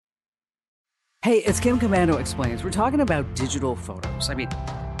Hey, it's Kim Komando Explains. We're talking about digital photos. I mean,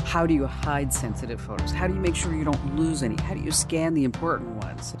 how do you hide sensitive photos? How do you make sure you don't lose any? How do you scan the important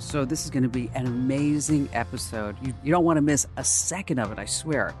ones? So this is going to be an amazing episode. You don't want to miss a second of it, I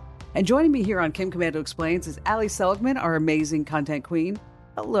swear. And joining me here on Kim Komando Explains is Ali Seligman, our amazing content queen.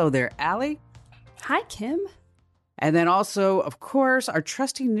 Hello there, Ali. Hi, Kim. And then also, of course, our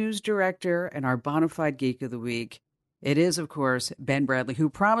trusty news director and our bona fide geek of the week. It is, of course, Ben Bradley, who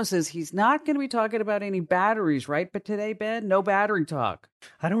promises he's not going to be talking about any batteries, right? But today, Ben, no battery talk.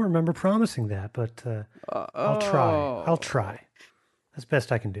 I don't remember promising that, but I'll try. I'll try. That's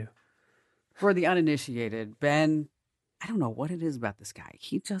best I can do. For the uninitiated, Ben, I don't know what it is about this guy.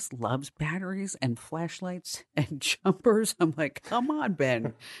 He just loves batteries and flashlights and jumpers. I'm like, come on,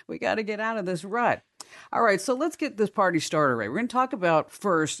 Ben. We got to get out of this rut. All right, so let's get this party started, right? We're going to talk about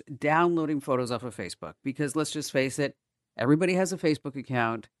first downloading photos off of Facebook because let's just face it, everybody has a Facebook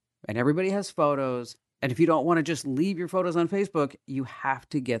account and everybody has photos. And if you don't want to just leave your photos on Facebook, you have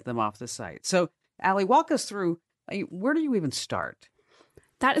to get them off the site. So, Ali, walk us through, where do you even start?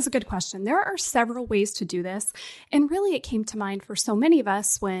 That is a good question. There are several ways to do this. And really, it came to mind for so many of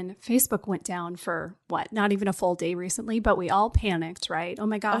us when Facebook went down for not even a full day recently, but we all panicked, right? Oh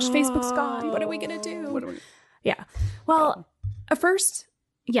my gosh, Facebook's gone. What are we going to do? Yeah. Well, first,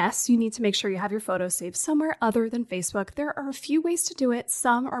 yes, you need to make sure you have your photos saved somewhere other than Facebook. There are a few ways to do it.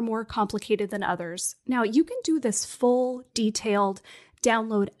 Some are more complicated than others. Now, you can do this full, detailed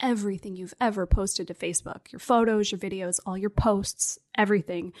download everything you've ever posted to Facebook, your photos, your videos, all your posts,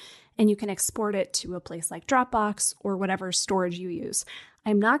 everything, and you can export it to a place like Dropbox or whatever storage you use.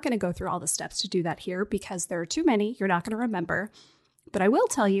 I'm not going to go through all the steps to do that here because there are too many. You're not going to remember, but I will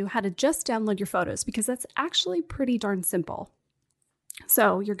tell you how to just download your photos because that's actually pretty darn simple.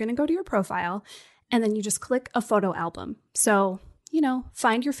 So you're going to go to your profile and then you just click a photo album. So,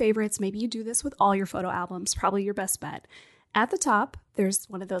 find your favorites. Maybe you do this with all your photo albums, probably your best bet. At the top, there's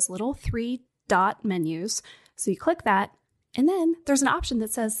one of those little 3-dot menus. So you click that, and then there's an option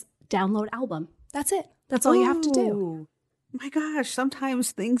that says download album. That's it. That's all you have to do. My gosh,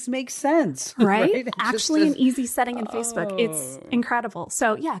 sometimes things make sense. Right? Actually, an easy setting in Facebook. It's incredible.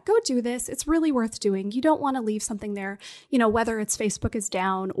 So yeah, go do this. It's really worth doing. You don't want to leave something there, whether it's Facebook is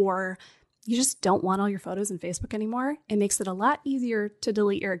down or you just don't want all your photos in Facebook anymore. It makes it a lot easier to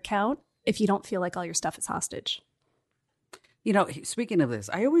delete your account if you don't feel like all your stuff is hostage. Speaking of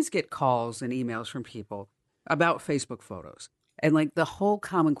this, I always get calls and emails from people about Facebook photos. And the whole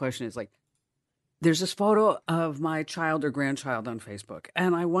common question is there's this photo of my child or grandchild on Facebook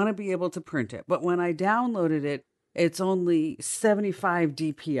and I want to be able to print it. But when I downloaded it, it's only 75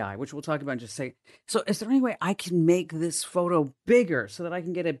 DPI, which we'll talk about in just a second. So is there any way I can make this photo bigger so that I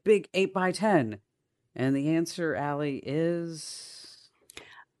can get a big 8x10? And the answer, Ali, is...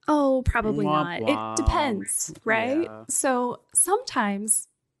 Oh, probably womp, not. womp. It depends, right? Yeah. So sometimes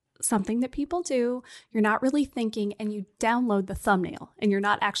something that people do, you're not really thinking and you download the thumbnail and you're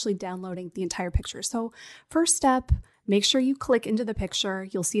not actually downloading the entire picture. So first step, make sure you click into the picture.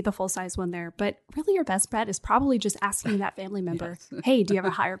 You'll see the full size one there. But really your best bet is probably just asking that family member, hey, do you have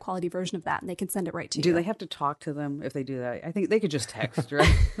a higher quality version of that? And they can send it right to you. Do they have to talk to them if they do that? I think they could just text,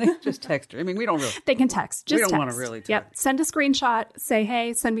 right? They could just text her. I mean, we don't really. They can text. Just we don't text. want to really text. Yep. Send a screenshot. Say,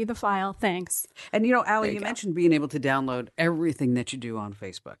 hey, send me the file. Thanks. And Ali, you mentioned being able to download everything that you do on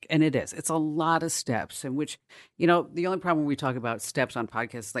Facebook. And it's a lot of steps in which, the only problem when we talk about steps on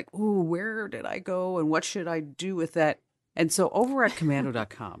podcasts is ooh, where did I go? And what should I do with that? And so over at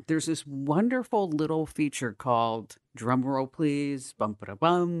komando.com, there's this wonderful little feature called, drumroll please,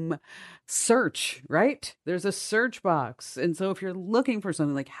 bum-ba-da-bum, search, right? There's a search box. And so if you're looking for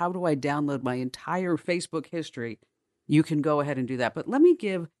something how do I download my entire Facebook history, you can go ahead and do that. But let me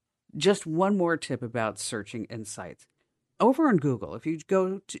give just one more tip about searching in sites. Over on Google, if you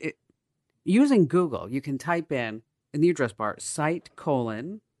go to it, using Google, you can type in the address bar,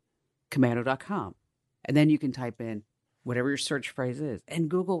 site:/komando.com. And then you can type in whatever your search phrase is, and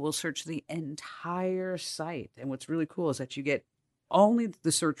Google will search the entire site. And what's really cool is that you get only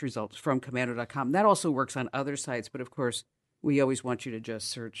the search results from komando.com. That also works on other sites, but of course, we always want you to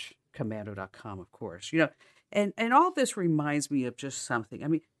just search komando.com, of course. And all this reminds me of just something. I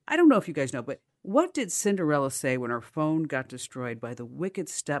mean, I don't know if you guys know, but what did Cinderella say when her phone got destroyed by the wicked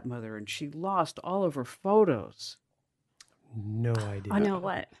stepmother and she lost all of her photos? No idea. I know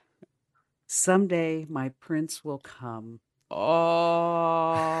what. Someday my prince will come.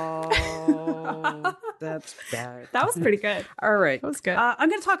 Oh, that's bad. That was pretty good. All right. That was good. I'm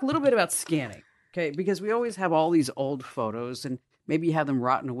going to talk a little bit about scanning, okay? Because we always have all these old photos, and maybe you have them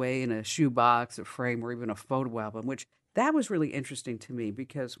rotting away in a shoebox, a frame, or even a photo album, which that was really interesting to me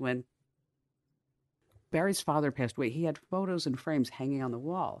because when Barry's father passed away, he had photos and frames hanging on the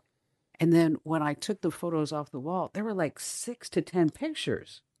wall. And then when I took the photos off the wall, there were like 6 to 10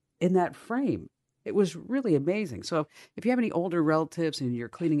 pictures in that frame. It was really amazing. So if you have any older relatives and you're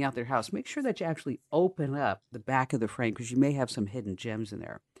cleaning out their house, make sure that you actually open up the back of the frame because you may have some hidden gems in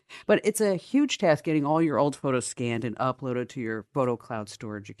there. But it's a huge task getting all your old photos scanned and uploaded to your Photo Cloud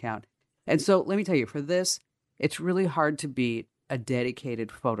storage account. And so let me tell you, for this, it's really hard to beat a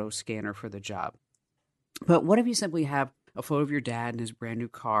dedicated photo scanner for the job. But what if you simply have a photo of your dad in his brand new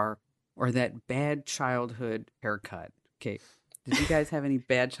car or that bad childhood haircut? Okay. Did you guys have any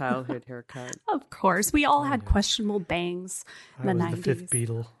bad childhood haircut? Of course. We all had questionable bangs in the 90s. The fifth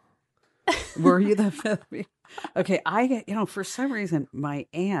Beatle. Were you the fifth Beatle? Okay. For some reason, my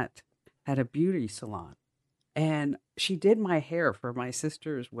aunt had a beauty salon and she did my hair for my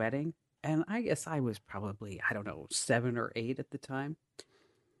sister's wedding. And I guess I was probably, 7 or 8 at the time.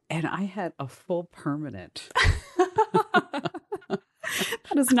 And I had a full permanent.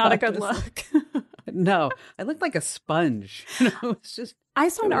 That is not a good look. No, I looked like a sponge. It's just. I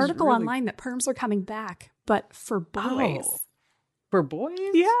saw an article online that perms are coming back, but for boys. Oh, for boys?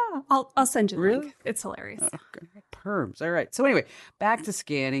 Yeah. I'll send you the Really? link. It's hilarious. Okay. Perms. All right. So anyway, back to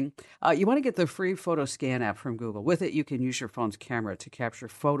scanning. You want to get the free photo scan app from Google. With it, you can use your phone's camera to capture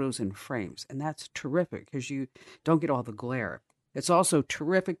photos and frames. And that's terrific because you don't get all the glare. It's also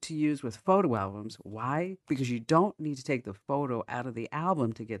terrific to use with photo albums. Why? Because you don't need to take the photo out of the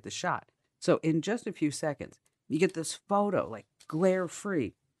album to get the shot. So in just a few seconds, you get this photo like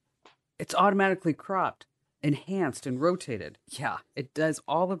glare-free. It's automatically cropped, enhanced, and rotated. Yeah, it does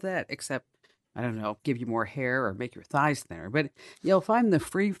all of that except, give you more hair or make your thighs thinner. But you'll find the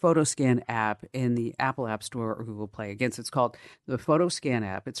free PhotoScan app in the Apple App Store or Google Play. Again, it's called the PhotoScan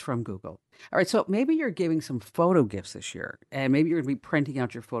app. It's from Google. All right, so maybe you're giving some photo gifts this year, and maybe you're going to be printing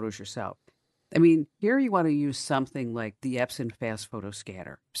out your photos yourself. I mean, here you want to use something like the Epson Fast Photo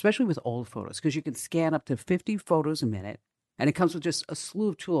Scanner, especially with old photos, because you can scan up to 50 photos a minute, and it comes with just a slew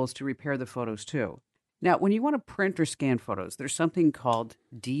of tools to repair the photos too. Now, when you want to print or scan photos, there's something called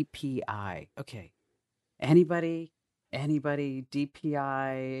DPI. Okay, anybody,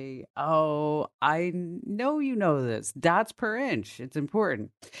 DPI? Oh, I know you know this. Dots per inch. It's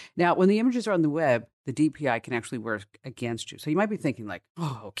important. Now, when the images are on the web, the DPI can actually work against you. So you might be thinking like,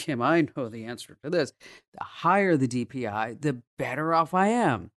 oh, Kim, I know the answer to this. The higher the DPI, the better off I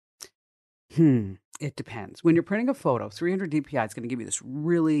am. It depends. When you're printing a photo, 300 DPI is going to give you this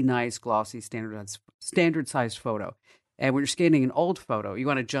really nice, glossy, standard-sized photo. And when you're scanning an old photo, you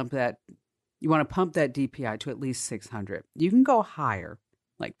want to pump that DPI to at least 600. You can go higher,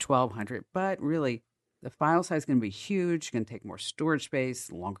 like 1200, but really, the file size is going to be huge. It's going to take more storage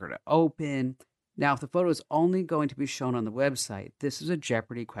space, longer to open. Now, if the photo is only going to be shown on the website, this is a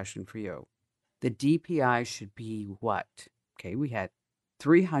Jeopardy question for you. The DPI should be what? Okay, we had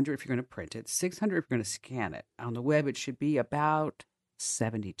 300 if you're going to print it, 600 if you're going to scan it. On the web, it should be about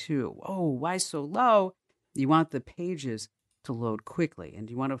 72. Oh, why so low? You want the pages to load quickly, and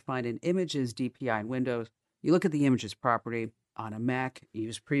you want to find an images DPI in Windows. You look at the images property on a Mac,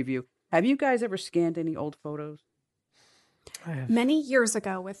 use Preview. Have you guys ever scanned any old photos? Many years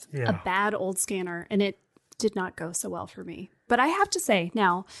ago with a bad old scanner, and it did not go so well for me. But I have to say,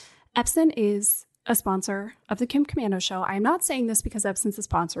 now, Epson is a sponsor of the Kim Komando Show. I'm not saying this because Epson's a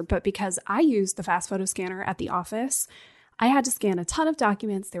sponsor, but because I used the Fast Photo Scanner at the office. I had to scan a ton of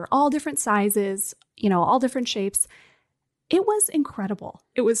documents. They were all different sizes, all different shapes. It was incredible.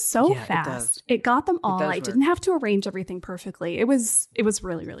 It was so fast. It got them all. I didn't have to arrange everything perfectly. It was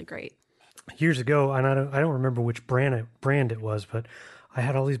really, really great. Years ago, and I don't remember which brand it was, but I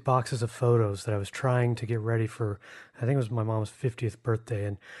had all these boxes of photos that I was trying to get ready for, I think it was my mom's 50th birthday.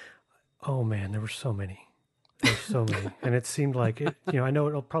 And oh man, there were so many. And it seemed like it, I know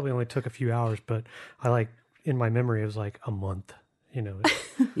it probably only took a few hours, but in my memory, it was like a month.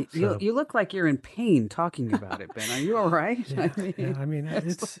 You look like you're in pain talking about it, Ben. Are you all right? Yeah,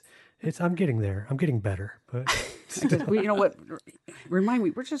 it's I'm getting there. I'm getting better, but you know what? Remind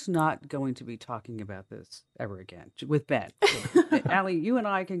me, we're just not going to be talking about this ever again with Ben. Allie, you and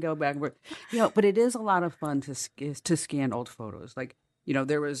I can go back. But it is a lot of fun to scan old photos. Like,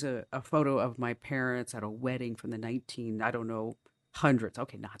 there was a photo of my parents at a wedding from the hundreds.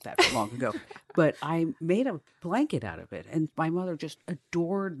 Okay, not that long ago. But I made a blanket out of it. And my mother just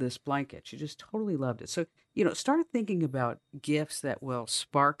adored this blanket. She just totally loved it. So, start thinking about gifts that will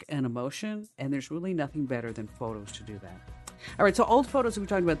spark an emotion. And there's really nothing better than photos to do that. All right, so old photos that we're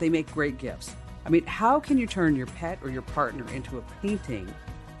talking about, they make great gifts. I mean, how can you turn your pet or your partner into a painting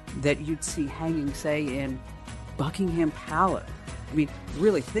that you'd see hanging, say, in Buckingham Palace? I mean,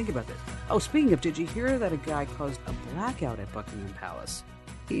 really think about this. Oh, speaking of, did you hear that a guy caused a blackout at Buckingham Palace?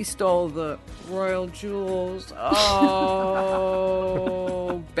 He stole the royal jewels. Oh,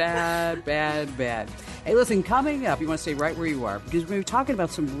 bad, bad, bad. Hey, listen, coming up, you want to stay right where you are because we're talking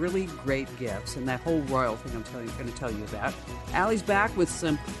about some really great gifts and that whole royal thing I'm going to tell you about. Allie's back with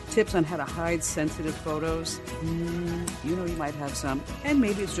some tips on how to hide sensitive photos. You know you might have some, and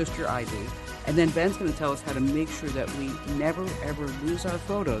maybe it's just your ID. And then Ben's going to tell us how to make sure that we never, ever lose our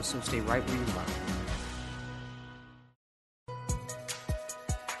photos, so stay right where you are.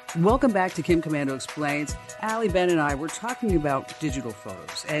 Welcome back to Kim Komando Explains. Allie, Ben, and I, we're talking about digital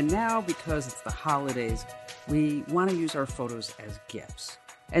photos. And now, because it's the holidays, we want to use our photos as gifts.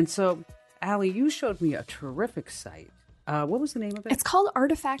 And so, Allie, you showed me a terrific site. What was the name of it? It's called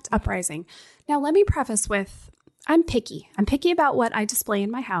Artifact Uprising. Now, let me preface with, I'm picky. I'm picky about what I display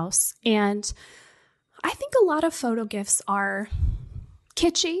in my house. And I think a lot of photo gifts are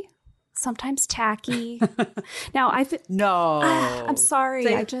kitschy, sometimes tacky. Now, I'm sorry.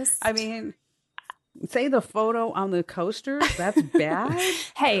 Say the photo on the coaster. That's bad.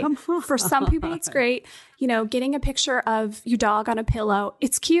 Hey, for some people, it's great. You know, getting a picture of your dog on a pillow.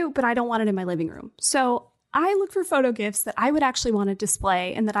 It's cute, but I don't want it in my living room. So I look for photo gifts that I would actually want to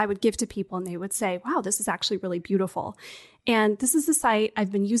display and that I would give to people. And they would say, wow, this is actually really beautiful. And this is the site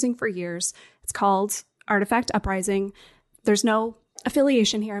I've been using for years. It's called Artifact Uprising. There's no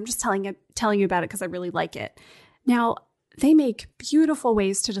affiliation here. I'm just telling you about it because I really like it. Now, they make beautiful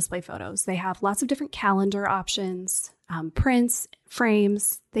ways to display photos. They have lots of different calendar options, prints,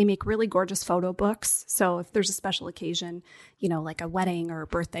 frames. They make really gorgeous photo books. So if there's a special occasion, you know, like a wedding or a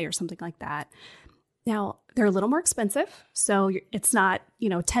birthday or something like that. Now, they're a little more expensive. So it's not, you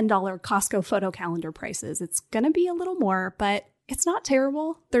know, $10 Costco photo calendar prices. It's going to be a little more, but it's not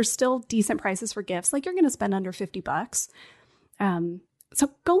terrible. There's still decent prices for gifts. Like you're going to spend under $50.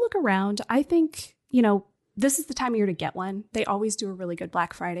 So go look around. I think, you know, this is the time of year to get one. They always do a really good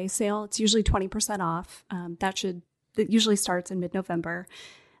Black Friday sale. It's usually 20% off. It usually starts in mid-November.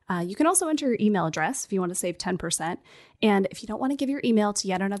 You can also enter your email address if you want to save 10%. And if you don't want to give your email to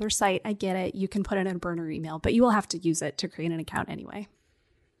yet another site, I get it. You can put it in a burner email, but you will have to use it to create an account anyway.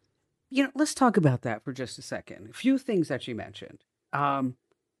 You know, let's talk about that for just a second. A few things that you mentioned.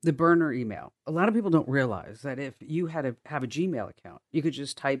 The burner email. A lot of people don't realize that if you had to have a Gmail account, you could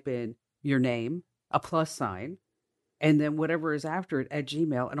just type in your name, a plus sign, and then whatever is after it at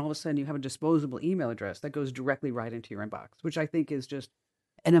Gmail, and all of a sudden you have a disposable email address that goes directly right into your inbox, which I think is just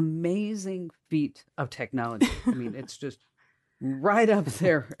an amazing feat of technology. I mean, it's just right up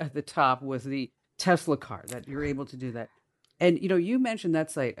there at the top with the Tesla car that you're able to do that. And, you know, you mentioned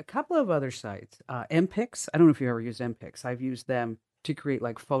that site, a couple of other sites, MPix. I don't know if you ever used MPix. I've used them to create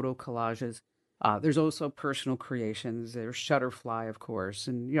like photo collages. There's also Personal Creations. There's Shutterfly, of course,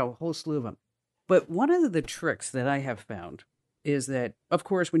 and, you know, a whole slew of them. But one of the tricks that I have found is that, of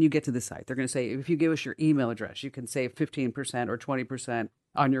course, when you get to the site, they're going to say, if you give us your email address, you can save 15% or 20%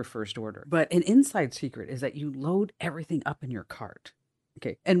 on your first order. But an inside secret is that you load everything up in your cart.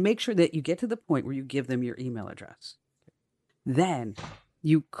 Okay. And make sure that you get to the point where you give them your email address. Then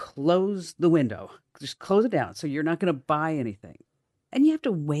you close the window, just close it down. So you're not going to buy anything. And you have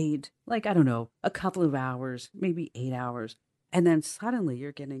to wait, like, I don't know, a couple of hours, maybe 8 hours. And then suddenly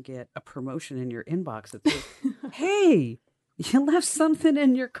you're going to get a promotion in your inbox that says, hey, you left something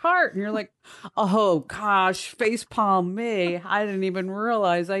in your cart. And you're like, oh, gosh, facepalm me. I didn't even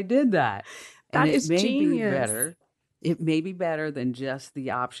realize I did that. That and is genius. It may be better than just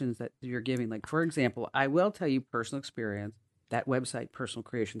the options that you're giving. Like, for example, I will tell you personal experience, that website,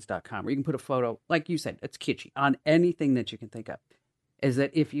 personalcreations.com, where you can put a photo, like you said, it's kitschy, on anything that you can think of, is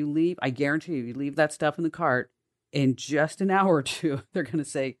that if you leave, I guarantee you leave that stuff in the cart, in just an hour or two, they're going to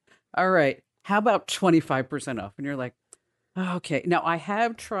say, all right, how about 25% off? And you're like, okay. Now, I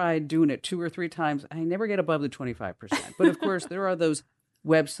have tried doing it 2 or 3 times. I never get above the 25%. But of course, there are those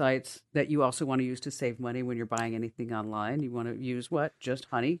websites that you also want to use to save money when you're buying anything online. You want to use what? Just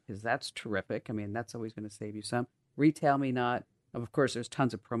Honey, because that's terrific. I mean, that's always going to save you some. Retail Me Not. Of course, there's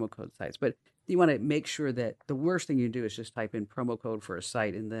tons of promo code sites. But you want to make sure that the worst thing you do is just type in promo code for a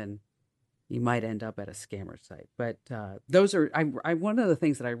site, and then you might end up at a scammer site. But those are one of the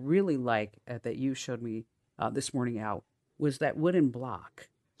things that I really like that you showed me this morning out was that wooden block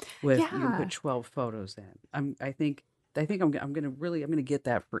with you can put 12 photos in. I think I'm gonna get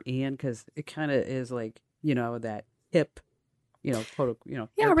that for Ian because it kind of is like, you know, that hip, you know, photo, you know.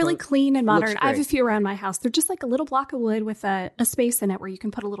 Yeah, really clean and modern. I have a few around my house. They're just like a little block of wood with a space in it where you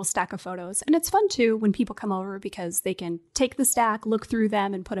can put a little stack of photos. And it's fun too when people come over because they can take the stack, look through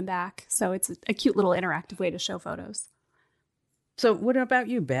them and put them back. So it's a cute little interactive way to show photos. So what about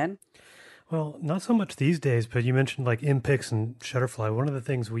you, Ben? Well, not so much these days, but you mentioned like Impix and Shutterfly. One of the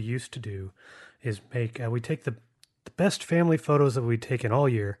things we used to do is we take the best family photos that we'd taken all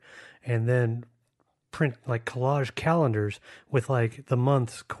year and then print like collage calendars with like the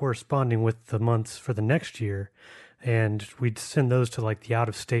months corresponding with the months for the next year. And we'd send those to like the out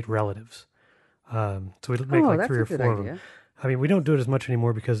of state relatives. So we'd make Oh, like that's three a or good four of them. idea. I mean, we don't do it as much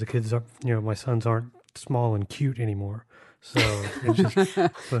anymore because the kids are, my sons aren't small and cute anymore. So it's just,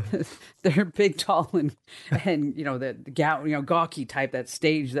 but They're big, tall, and the gawky type, that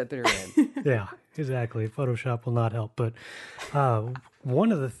stage that they're in. yeah, exactly. Photoshop will not help. But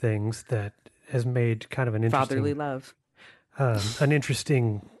one of the things that has made kind of Fatherly love. an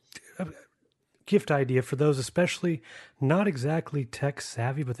interesting gift idea for those, especially not exactly tech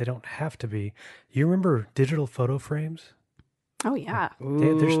savvy, but they don't have to be. You remember digital photo frames? Oh, yeah.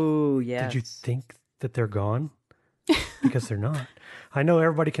 Ooh, Did you yes. think that they're gone? Because they're not. I know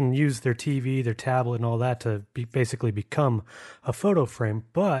everybody can use their TV, their tablet, and all that to basically become a photo frame,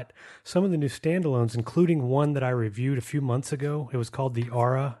 but some of the new standalones, including one that I reviewed a few months ago, it was called the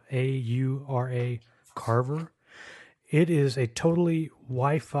Aura, Aura Carver. It is a totally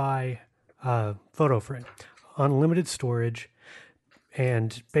Wi-Fi photo frame, unlimited storage,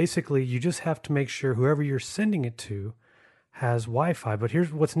 and basically you just have to make sure whoever you're sending it to has Wi-Fi. But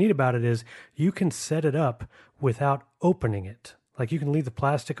here's what's neat about it is you can set it up without opening it. Like you can leave the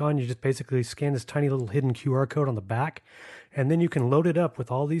plastic on, you just basically scan this tiny little hidden QR code on the back, and then you can load it up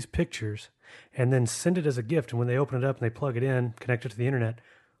with all these pictures and then send it as a gift. And when they open it up and they plug it in, connect it to the internet,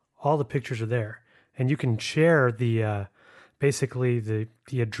 all the pictures are there. And you can share the basically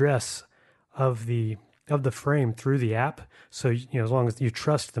the address of the frame through the app. So as long as you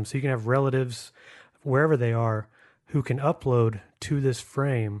trust them, so you can have relatives wherever they are who can upload to this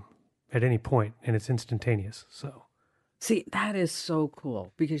frame at any point, and it's instantaneous. So, See, that is so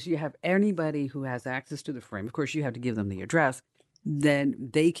cool because you have anybody who has access to the frame. Of course, you have to give them the address. Then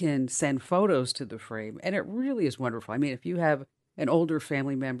they can send photos to the frame, and it really is wonderful. I mean, if you have an older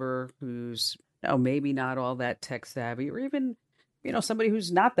family member who's maybe not all that tech savvy, or even somebody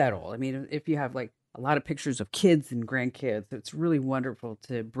who's not that old. I mean, if you have like a lot of pictures of kids and grandkids, it's really wonderful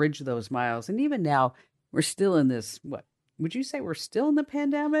to bridge those miles. And even now, we're still in this. What would you say? We're still in the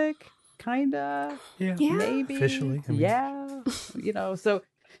pandemic, kinda, yeah, Yeah. maybe, officially. I mean, yeah.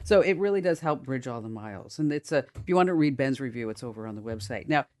 So it really does help bridge all the miles. And it's if you want to read Ben's review, it's over on the website.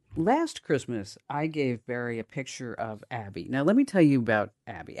 Now, last Christmas, I gave Barry a picture of Abby. Now, let me tell you about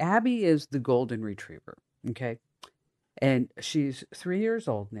Abby. Abby is the golden retriever. Okay, and she's 3 years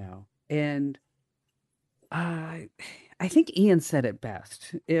old now, and I I think Ian said it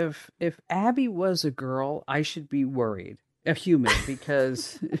best. If Abby was a girl, I should be worried. A human,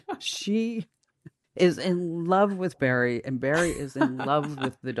 because she is in love with Barry and Barry is in love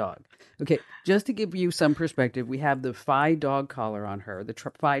with the dog. Okay, just to give you some perspective, we have the Fi dog collar on her, the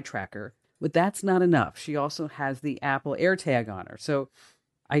Fi tracker, but that's not enough. She also has the Apple AirTag on her. So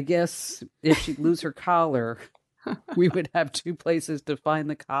I guess if she'd lose her collar, we would have two places to find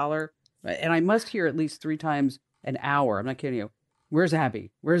the collar. And I must hear at least 3 times an hour. I'm not kidding you. Where's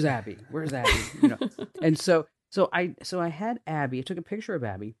Abby? Where's Abby? Where's Abby? And so I had Abby. I took a picture of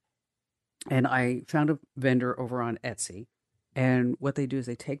Abby, and I found a vendor over on Etsy. And what they do is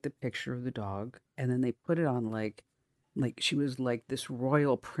they take the picture of the dog, and then they put it on like she was like this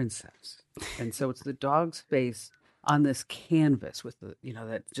royal princess. And so it's the dog's face on this canvas with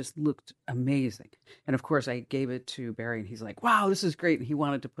that just looked amazing. And of course, I gave it to Barry, and he's like, "Wow, this is great!" And he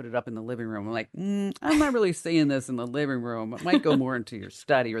wanted to put it up in the living room. I'm like, "I'm not really seeing this in the living room. It might go more into your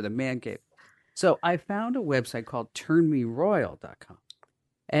study or the man cave." So I found a website called TurnMeRoyal.com,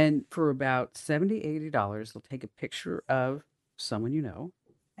 and for about $70-$80, they'll take a picture of someone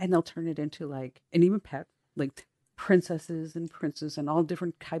and they'll turn it into and even pets, like princesses and princes and all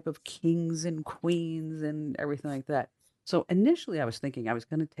different type of kings and queens and everything like that. So initially I was thinking I was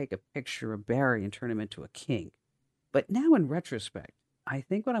going to take a picture of Barry and turn him into a king. But now in retrospect, I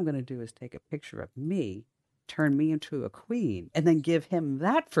think what I'm going to do is take a picture of me, turn me into a queen, and then give him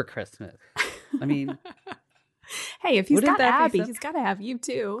that for Christmas. I mean, Hey, if he's wouldn't got that be Abby, some- he's got to have you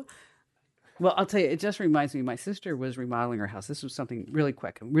too. Well, I'll tell you, it just reminds me, my sister was remodeling her house. This was something really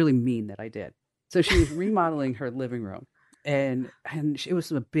quick and really mean that I did. So she was remodeling her living room, and it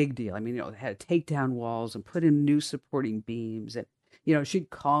was a big deal. I mean, they had to take down walls and put in new supporting beams. And, she'd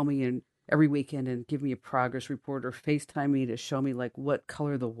call me every weekend and give me a progress report or FaceTime me to show me what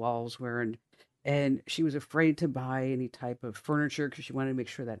color the walls were. And she was afraid to buy any type of furniture because she wanted to make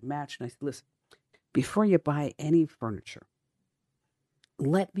sure that matched. And I said, listen, before you buy any furniture,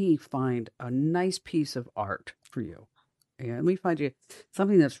 let me find a nice piece of art for you. Yeah, let me find you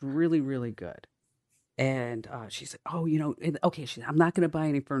something that's really, really good. And she said, oh, okay, I'm not going to buy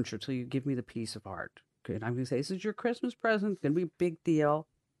any furniture till you give me the piece of art. Okay, and I'm going to say, this is your Christmas present. It's going to be a big deal.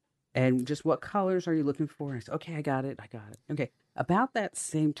 And just what colors are you looking for? And I said, okay, I got it. Okay. About that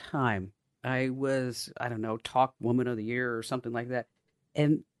same time, I was, I don't know, Talk Woman of the Year or something like that.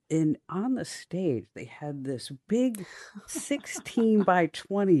 And on the stage, they had this big 16 by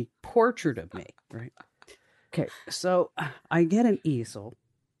 20 portrait of me, right? Okay, so I get an easel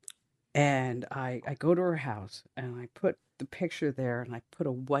and I go to her house and I put the picture there and I put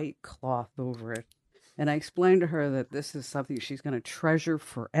a white cloth over it. And I explained to her that this is something she's going to treasure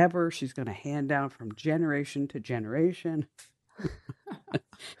forever. She's going to hand down from generation to generation.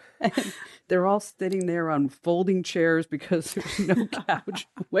 And they're all sitting there on folding chairs because there's no couch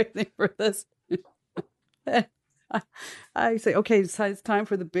waiting for this. And I say, okay, so it's time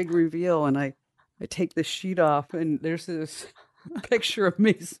for the big reveal. And I take the sheet off and there's this picture of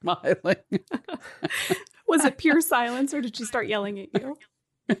me smiling. Was it pure silence or did she start yelling at you?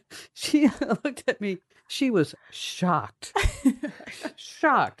 She looked at me. She was shocked.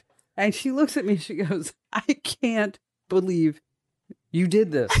 Shocked. And she looks at me. She goes, I can't believe you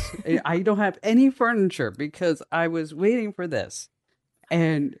did this. I don't have any furniture because I was waiting for this.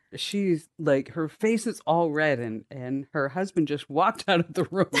 And she's like, her face is all red and her husband just walked out of the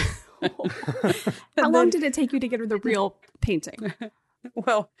room. How long did it take you to get her the real painting?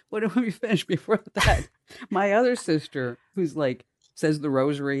 Well, when we finished before that, my other sister, who's like, says the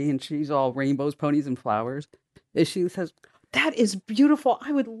rosary and she's all rainbows, ponies, and flowers, and she says, that is beautiful.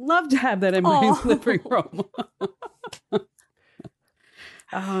 I would love to have that in my living room.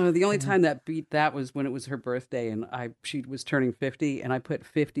 The only time that beat that was when it was her birthday and she was turning 50 and I put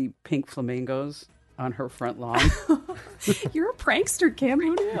 50 pink flamingos on her front lawn. You're a prankster, Kim.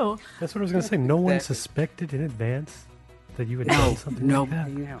 Who knew? That's what I was going to say. No one suspected in advance that you had done something like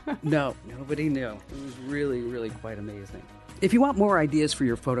that. No, nobody knew. It was really, really quite amazing. If you want more ideas for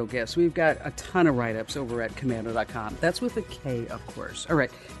your photo gifts, we've got a ton of write-ups over at Komando.com. That's with a K, of course. All right,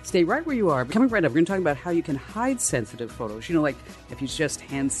 stay right where you are. Coming right up, we're going to talk about how you can hide sensitive photos. You know, like if you just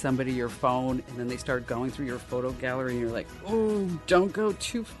hand somebody your phone and then they start going through your photo gallery and you're like, oh, don't go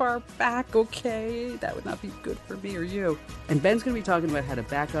too far back, okay? That would not be good for me or you. And Ben's going to be talking about how to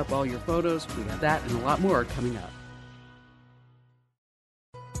back up all your photos. We got that and a lot more coming up.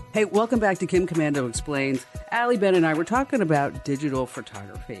 Hey, welcome back to Kim Komando Explains. Allie, Ben, and I were talking about digital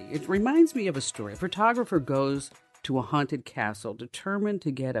photography. It reminds me of a story. A photographer goes to a haunted castle determined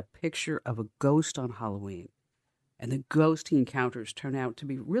to get a picture of a ghost on Halloween. And the ghost he encounters turn out to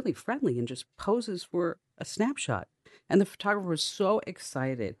be really friendly and just poses for a snapshot. And the photographer is so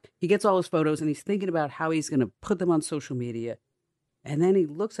excited. He gets all his photos and he's thinking about how he's going to put them on social media. And then he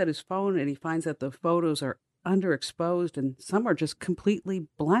looks at his phone and he finds that the photos are underexposed and some are just completely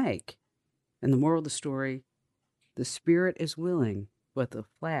blank. And the moral of the story, the spirit is willing, but the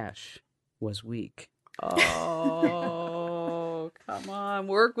flash was weak. Oh, come on,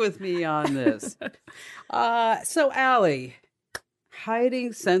 work with me on this. So Allie,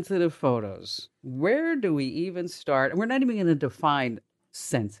 hiding sensitive photos. Where do we even start? And we're not even going to define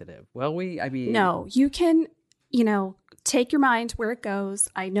sensitive. Well, No, you can, take your mind where it goes.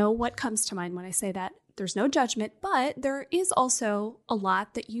 I know what comes to mind when I say that. There's no judgment, but there is also a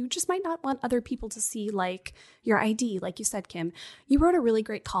lot that you just might not want other people to see, like your ID, like you said, Kim. You wrote a really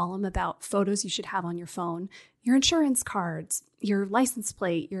great column about photos you should have on your phone, your insurance cards, your license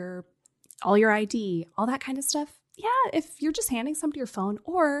plate, all your ID, all that kind of stuff. Yeah, if you're just handing somebody your phone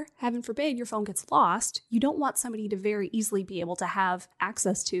or, heaven forbid, your phone gets lost, you don't want somebody to very easily be able to have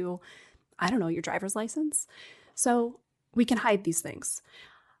access to, your driver's license. So we can hide these things.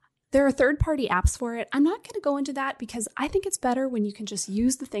 There are third-party apps for it. I'm not going to go into that because I think it's better when you can just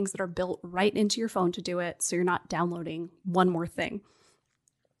use the things that are built right into your phone to do it, so you're not downloading one more thing.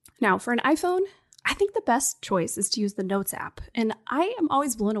 Now, for an iPhone, I think the best choice is to use the Notes app. And I am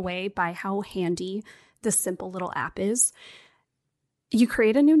always blown away by how handy this simple little app is. You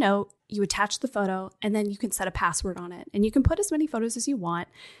create a new note, you attach the photo, and then you can set a password on it. And you can put as many photos as you want.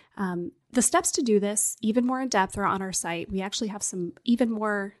 The steps to do this, even more in depth, are on our site. We actually have some even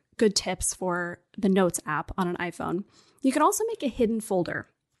more good tips for the Notes app on an iPhone. You can also make a hidden folder.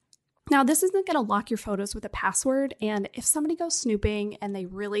 Now, this isn't going to lock your photos with a password, and if somebody goes snooping and they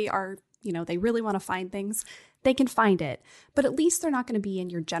really are, they really want to find things, they can find it, but at least they're not going to be in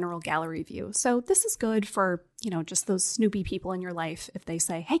your general gallery view. So this is good for, just those snoopy people in your life. If they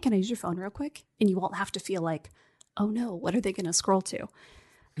say, hey, can I use your phone real quick? And you won't have to feel like, oh no, what are they going to scroll to?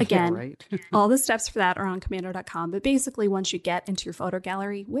 Again, right. all the steps for that are on commando.com. But basically, once you get into your photo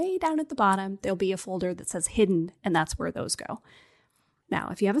gallery, way down at the bottom, there'll be a folder that says hidden, and that's where those go. Now,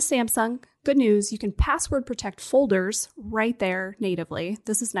 if you have a Samsung, good news, you can password protect folders right there natively.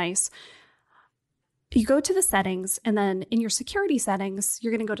 This is nice. You go to the settings, and then in your security settings,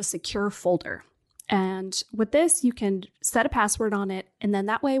 you're going to go to secure folder. And with this, you can set a password on it. And then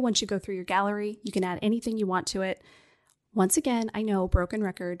that way, once you go through your gallery, you can add anything you want to it. Once again, I know, broken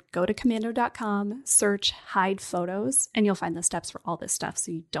record, go to commando.com, search hide photos, and you'll find the steps for all this stuff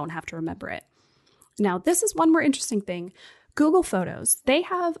so you don't have to remember it. Now, this is one more interesting thing. Google Photos, they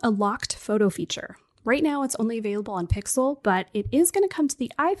have a locked photo feature. Right now, it's only available on Pixel, but it is going to come to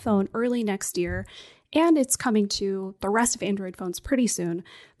the iPhone early next year, and it's coming to the rest of Android phones pretty soon.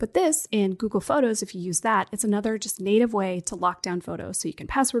 But this, in Google Photos, if you use that, it's another just native way to lock down photos so you can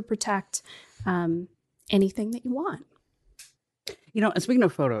password protect anything that you want. And speaking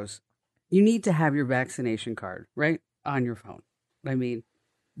of photos, you need to have your vaccination card, right, on your phone. I mean,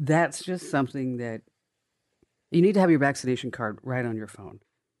 that's just something that you need to have your vaccination card right on your phone.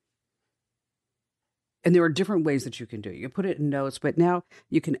 And there are different ways that you can do it. You can put it in notes, but now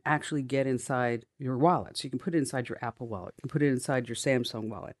you can actually get inside your wallet. So you can put it inside your Apple wallet. You can put it inside your Samsung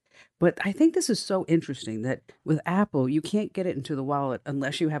wallet. But I think this is so interesting that with Apple, you can't get it into the wallet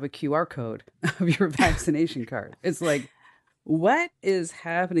unless you have a QR code of your vaccination card. It's like, what is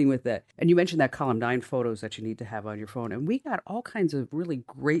happening with that? And you mentioned that column 9 photos that you need to have on your phone. And we got all kinds of really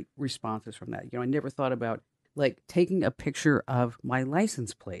great responses from that. I never thought about like taking a picture of my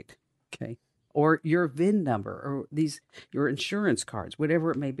license plate, okay, or your VIN number, or your insurance cards, whatever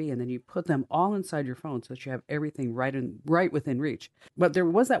it may be, and then you put them all inside your phone so that you have everything right within reach. But there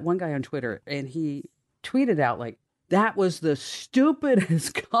was that one guy on Twitter, and he tweeted out like, "That was the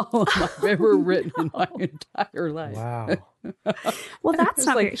stupidest column I've ever written in my entire life." Wow. Well, that's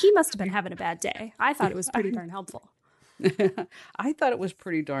not like, he must have been having a bad day. I thought it was pretty darn helpful. I thought it was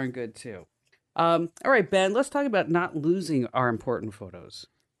pretty darn good too. All right, Ben, let's talk about not losing our important photos.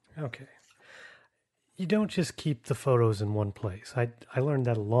 Okay. You don't just keep the photos in one place. I learned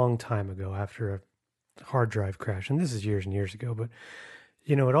that a long time ago after a hard drive crash, and this is years and years ago, but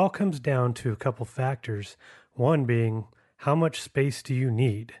it all comes down to a couple factors. One being, how much space do you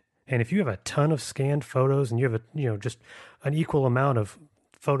need? And if you have a ton of scanned photos and you have just an equal amount of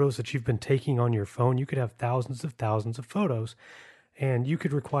photos that you've been taking on your phone, you could have thousands of photos, and you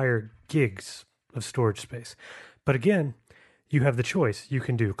could require gigs of storage space. But again, you have the choice. You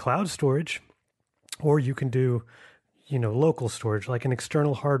can do cloud storage, or you can do, local storage, like an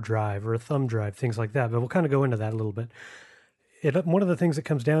external hard drive or a thumb drive, things like that. But we'll kind of go into that a little bit. One of the things it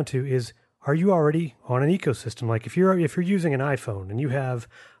comes down to is, are you already on an ecosystem? Like if you're using an iPhone and you have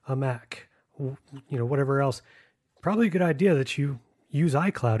a Mac, whatever else, probably a good idea that you use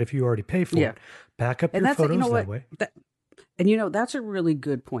iCloud if you already pay for it. Back up your photos that way. That's a really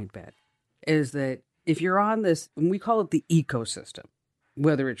good point, Ben, is that if you're on this, and we call it the ecosystem,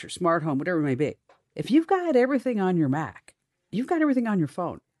 whether it's your smart home, whatever it may be, if you've got everything on your Mac, you've got everything on your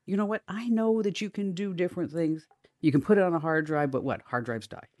phone. You know what? I know that you can do different things. You can put it on a hard drive, but what? Hard drives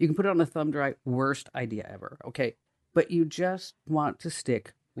die. You can put it on a thumb drive. Worst idea ever. Okay. But you just want to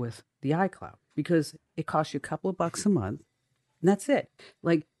stick with the iCloud because it costs you a couple of bucks a month. And that's it.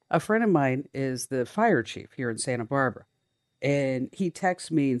 Like a friend of mine is the fire chief here in Santa Barbara. And he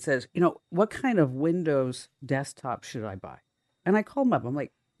texts me and says, what kind of Windows desktop should I buy? And I call him up. I'm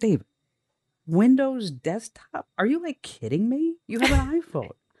like, David, Windows desktop? Are you like kidding me? You have an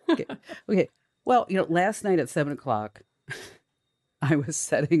iPhone. Okay. Well, last night at 7:00, I was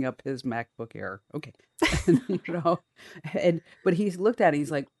setting up his MacBook Air. Okay. But he's looked at it.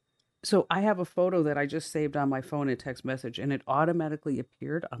 He's like, so I have a photo that I just saved on my phone in text message, and it automatically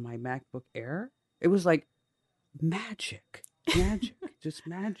appeared on my MacBook Air. It was like magic, just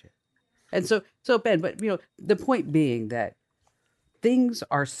magic. And so Ben, but the point being that things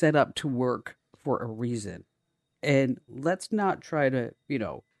are set up to work for a reason, and let's not try to,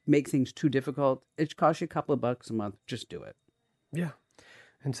 make things too difficult. It costs you a couple of bucks a month. Just do it. Yeah.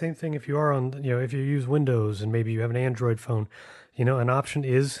 And same thing if you are on, if you use Windows and maybe you have an Android phone, an option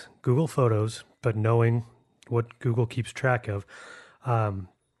is Google Photos, but knowing what Google keeps track of,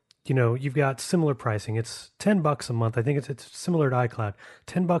 you've got similar pricing. It's $10 a month. I think it's similar to iCloud.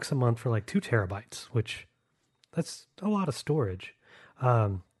 $10 a month for like 2 terabytes, which that's a lot of storage.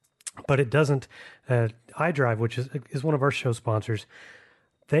 But it doesn't, iDrive, which is one of our show sponsors,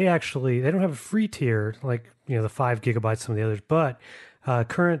 they don't have a free tier like, the 5 gigabytes, some of the others, but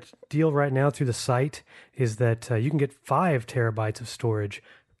current deal right now through the site is that you can get 5 terabytes of storage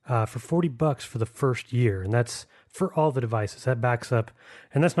for $40 for the first year, and that's for all the devices. That backs up,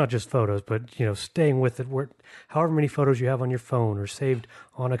 and that's not just photos, but staying with it, however many photos you have on your phone or saved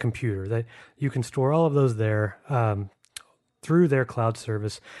on a computer, that you can store all of those there through their cloud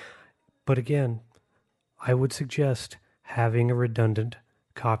service. But again, I would suggest having a redundant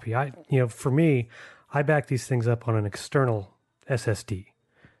copy. For me, I back these things up on an external SSD,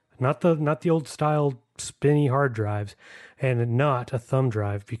 not the old style spinny hard drives, and not a thumb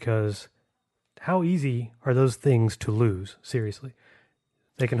drive, because how easy are those things to lose? Seriously,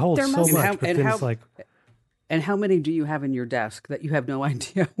 they can hold so much, but then it's like. And how many do you have in your desk that you have no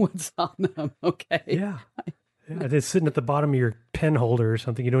idea what's on them? Okay. Yeah. It's sitting at the bottom of your pen holder or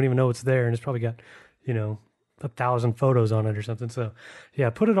something. You don't even know it's there, and it's probably got, 1,000 photos on it or something. So, yeah,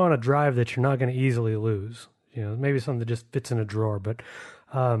 put it on a drive that you're not going to easily lose. Maybe something that just fits in a drawer. But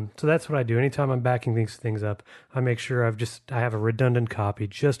so that's what I do. Anytime I'm backing these things up, I make sure I have a redundant copy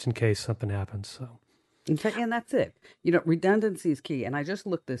just in case something happens. So, and that's it. Redundancy is key. And I just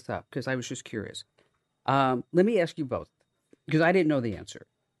looked this up because I was just curious. Let me ask you both, because I didn't know the answer.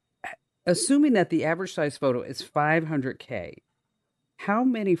 Assuming that the average size photo is 500K, how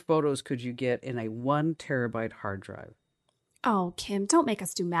many photos could you get in a 1 terabyte hard drive? Oh, Kim, don't make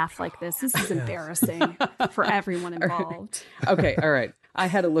us do math like this. This is embarrassing for everyone involved. Okay, all right. I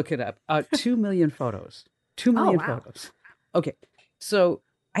had to look it up. 2 million photos. 2 million photos. Okay, so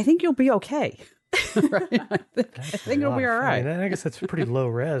I think you'll be okay. Right? I think you'll be all right. I guess that's pretty low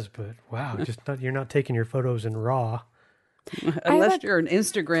res, but wow, you're not taking your photos in RAW. Unless you're an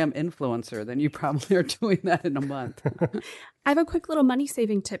Instagram influencer, then you probably are doing that in a month. I have a quick little money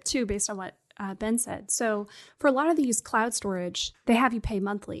saving tip too, based on what Ben said. So for a lot of these cloud storage, they have you pay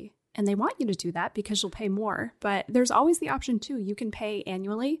monthly, and they want you to do that because you'll pay more. But there's always the option too. You can pay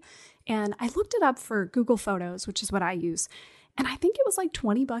annually. And I looked it up for Google Photos, which is what I use. And I think it was like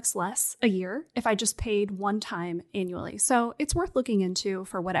 $20 less a year if I just paid one time annually. So it's worth looking into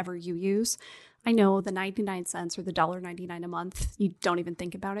for whatever you use. I know the 99 cents or the $1.99 a month, you don't even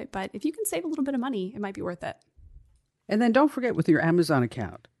think about it. But if you can save a little bit of money, it might be worth it. And then don't forget with your Amazon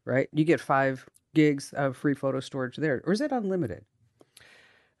account, right? You get 5 gigs of free photo storage there. Or is it unlimited?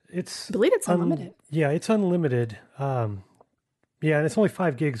 I believe it's unlimited. It's unlimited. And it's only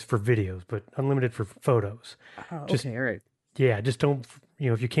 5 gigs for videos, but unlimited for photos. Oh, okay, all right. Yeah, just don't,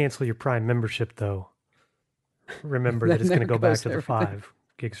 if you cancel your Prime membership, though, remember that it's going to go back to the 5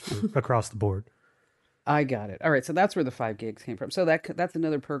 gigs across the board. I got it. All right, so that's where the 5 gigs came from. So that's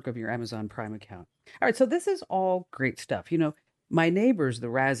another perk of your Amazon Prime account. All right, so this is all great stuff. My neighbors, the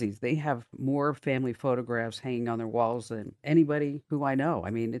Razzies, they have more family photographs hanging on their walls than anybody who I know. I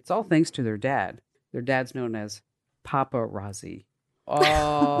mean, it's all thanks to their dad. Their dad's known as Papa Razzie.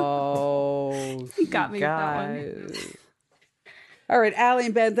 Oh, you got me with that one. All right, Allie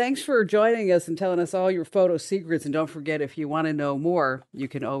and Ben, thanks for joining us and telling us all your photo secrets. And don't forget, if you want to know more, you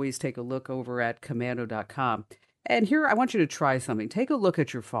can always take a look over at Komando.com. And here, I want you to try something. Take a look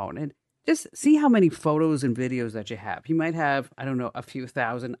at your phone and just see how many photos and videos that you have. You might have, I don't know, a few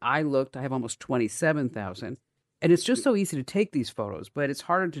thousand. I have almost 27,000. And it's just so easy to take these photos, but it's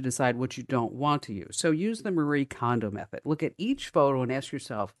harder to decide what you don't want to use. So use the Marie Kondo method. Look at each photo and ask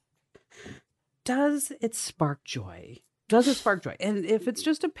yourself, does it spark joy? Does it spark joy? And if it's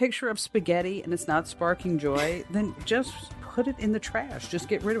just a picture of spaghetti and it's not sparking joy, then just put it in the trash. Just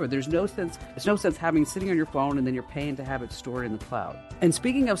get rid of it. There's no sense having it sitting on your phone and then you're paying to have it stored in the cloud. And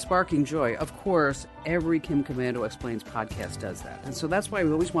speaking of sparking joy, of course, every Kim Komando Explains podcast does that. And so that's why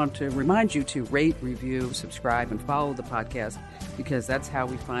we always want to remind you to rate, review, subscribe, and follow the podcast, because that's how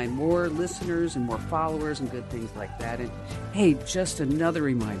we find more listeners and more followers and good things like that. And hey, just another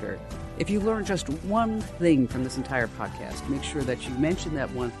reminder. If you learn just one thing from this entire podcast, make sure that you mention that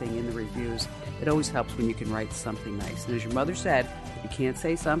one thing in the reviews. It always helps when you can write something nice. And as your mother said, if you can't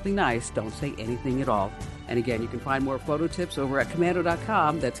say something nice, don't say anything at all. And again, you can find more photo tips over at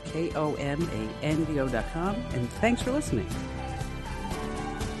Komando.com. That's Komando.com. And thanks for listening.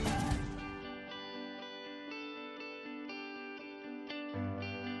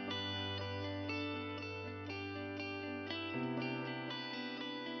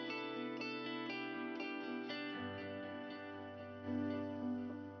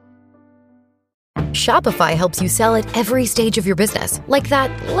 Shopify helps you sell at every stage of your business. Like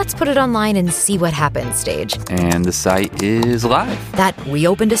that, let's put it online and see what happens stage. And the site is live. That we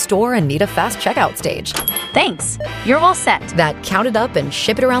opened a store and need a fast checkout stage. Thanks. You're all set. That count it up and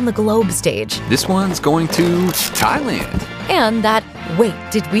ship it around the globe stage. This one's going to Thailand. And that, wait,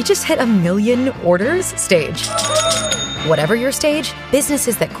 did we just hit 1 million orders stage? Whatever your stage,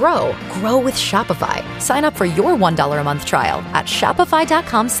 businesses that grow with Shopify. Sign up for your $1 a month trial at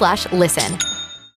shopify.com/listen.